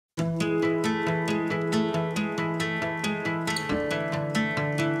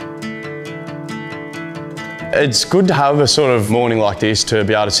It's good to have a sort of morning like this to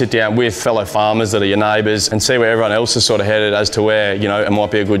be able to sit down with fellow farmers that are your neighbours and see where everyone else is sort of headed as to where, you know, it might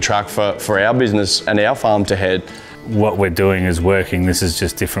be a good track for our business and our farm to head. What we're doing is working. This is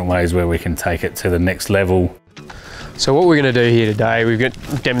just different ways where we can take it to the next level. So what we're going to do here today, we're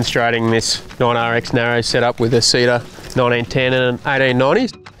demonstrating this 9RX narrow setup with a Cedar 1910 and an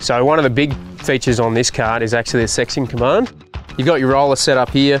 1890. So one of the big features on this cart is actually the section command. You've got your roller set up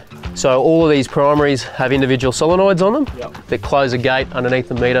here. So all of these primaries have individual solenoids on them that close a gate underneath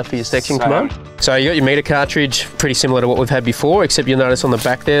the meter for your section command. So you got your meter cartridge, pretty similar to what we've had before, except you'll notice on the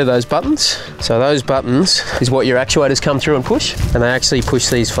back there, those buttons. So those buttons is what your actuators come through and push, and they actually push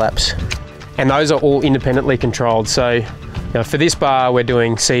these flaps. And those are all independently controlled. So you know, for this bar, we're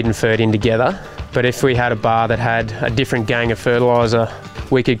doing seed and fert in together. But if we had a bar that had a different gang of fertiliser,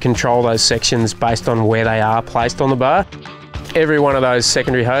 we could control those sections based on where they are placed on the bar. Every one of those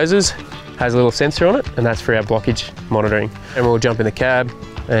secondary hoses has a little sensor on it, and that's for our blockage monitoring. And we'll jump in the cab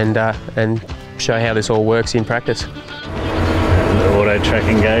and show how this all works in practice. The auto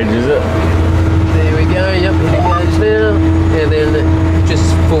tracking gauge, is it? There we go, yep, hit the gauge now. And then just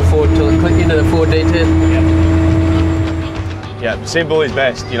full forward till it click into the 4D10. Yeah, simple is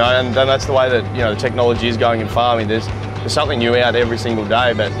best, you know, and that's the way that, you know, the technology is going in farming. There's something new out every single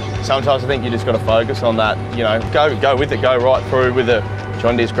day, but sometimes I think you just got to focus on that, you know, go with it, go right through with the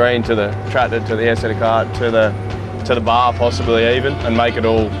John Deere screen to the tractor, to the SL cart, to the bar possibly even, and make it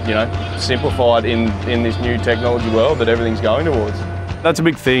all, you know, simplified in this new technology world that everything's going towards. That's a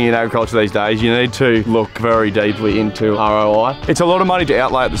big thing in agriculture these days. You need to look very deeply into ROI. It's a lot of money to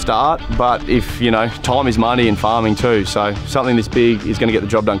outlay at the start, but if, you know, time is money in farming too, so something this big is going to get the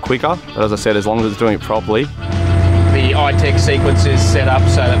job done quicker. But as I said, as long as it's doing it properly. The iTech sequence is set up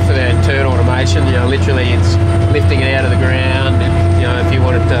so that for the turn automation, you know, literally it's lifting it out of the ground. And, you know, if you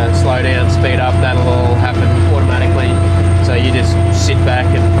want it to slow down, speed up, that'll all happen automatically. So you just sit back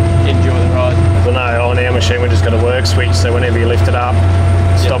and enjoy the ride. Well, no, on our machine we just got a work switch, so whenever you lift it up,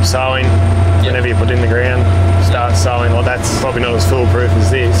 stop sowing. Whenever you put it in the ground, start sowing. Well, that's probably not as foolproof as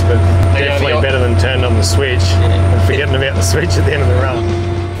this, but definitely better than turning on the switch and forgetting about the switch at the end of the run.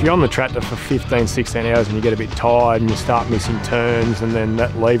 If you're on the tractor for 15, 16 hours and you get a bit tired and you start missing turns and then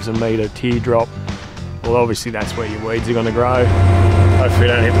that leaves a meter teardrop, well, obviously that's where your weeds are going to grow. Hopefully we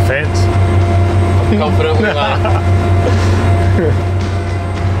don't hit the fence. I'm confident we won't.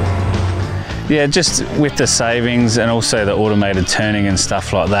 Yeah, just with the savings and also the automated turning and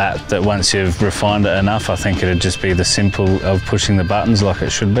stuff like that, that once you've refined it enough, I think it'd just be the simple of pushing the buttons like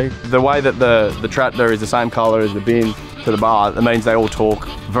it should be. The way that the tractor is the same colour as the bin to the bar, that means they all talk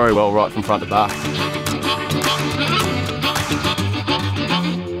very well right from front to back.